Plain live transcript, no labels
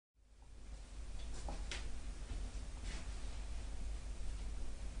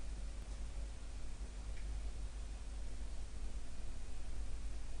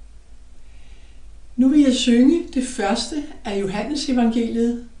Nu vil jeg synge det første af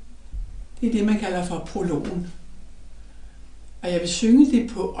Johannesevangeliet. Det er det, man kalder for prologen. Og jeg vil synge det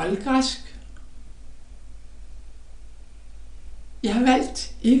på oldgræsk. Jeg har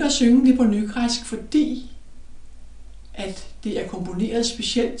valgt ikke at synge det på nygræsk, fordi at det er komponeret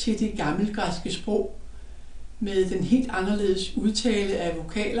specielt til det gammelgræske sprog med den helt anderledes udtale af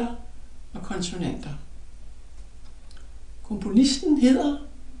vokaler og konsonanter. Komponisten hedder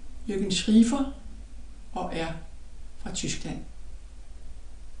Jürgen Schriefer og er fra Tyskland.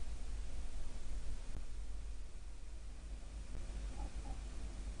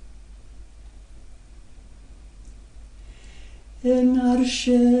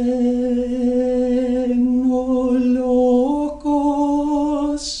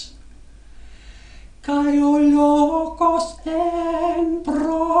 Enarchenologos, kai ologos en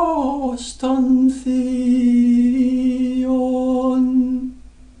proston theon,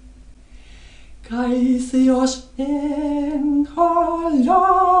 kai theos en hologos,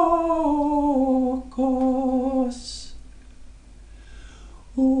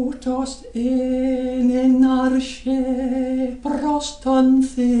 utos en enarche proston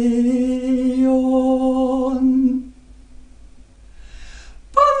theon.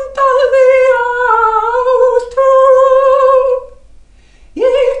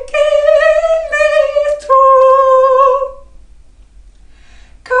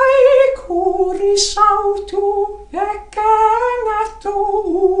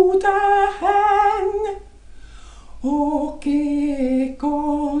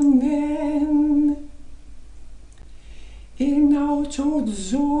 In auto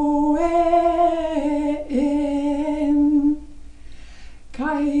zoen,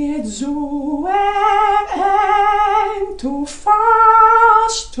 kai et zoen to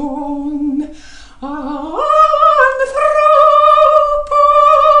faston anthropon,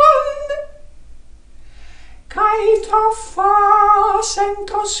 kai to fasen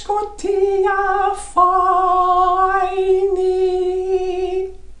to skotia faini,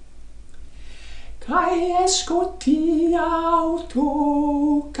 kai escotia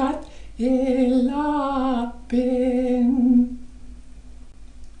autocat elapen.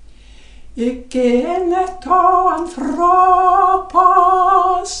 Egeneto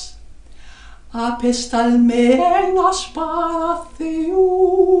anthropos, apestalmenos patheu,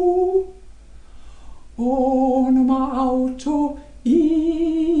 onoma auto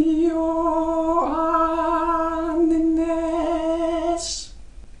io annes.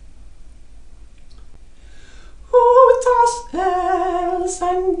 Utas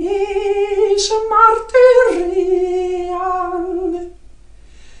elsen is martyrian,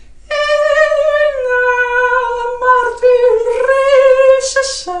 elina martyris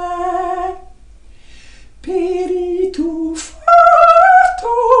se, peritu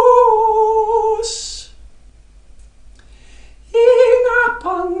fatos, in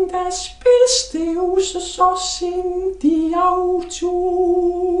appandes pisteus sosin diautu,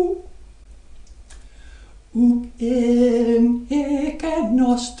 uk en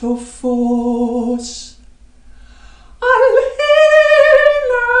egenos to fos,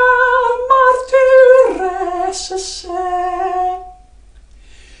 alhena martyres se,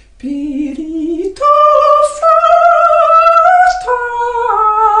 pirito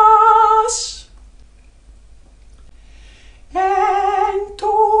fatas, en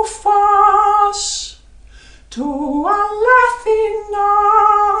to fas, to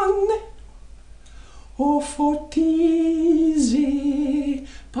alethinan, o fotisi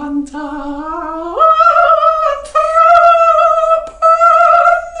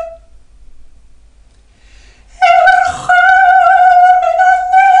pantanthropon, erchomenon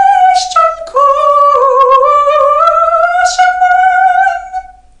neschan kosmon,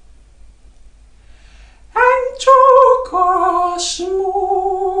 ento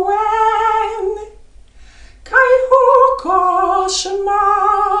kosmoen, kai ho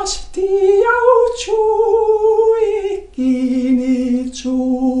kosmos diautu iginitu,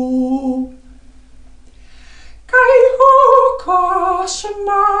 kai ho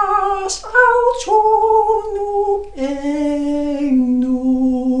kosmos autonu egnu.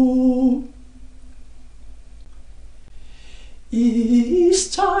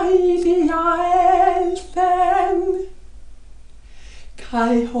 Istaidia elfen,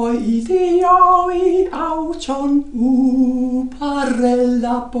 kai hoi idioi auton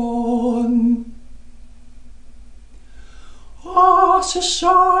uparellabon. Os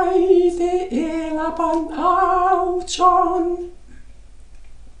soide elabon auton,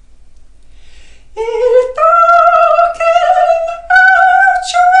 iltaken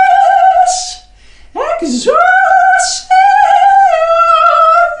autues exosean,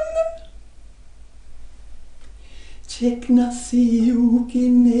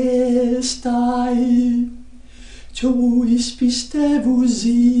 eugenestai, tois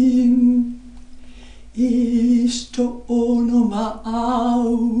pistavuzin, isto onoma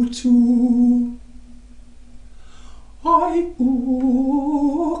autu. Oi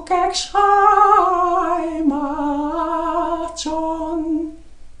ukex heimaton,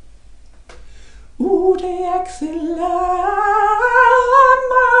 ude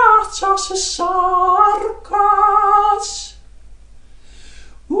excelematos sarkas,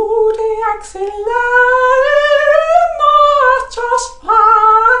 ude excelematos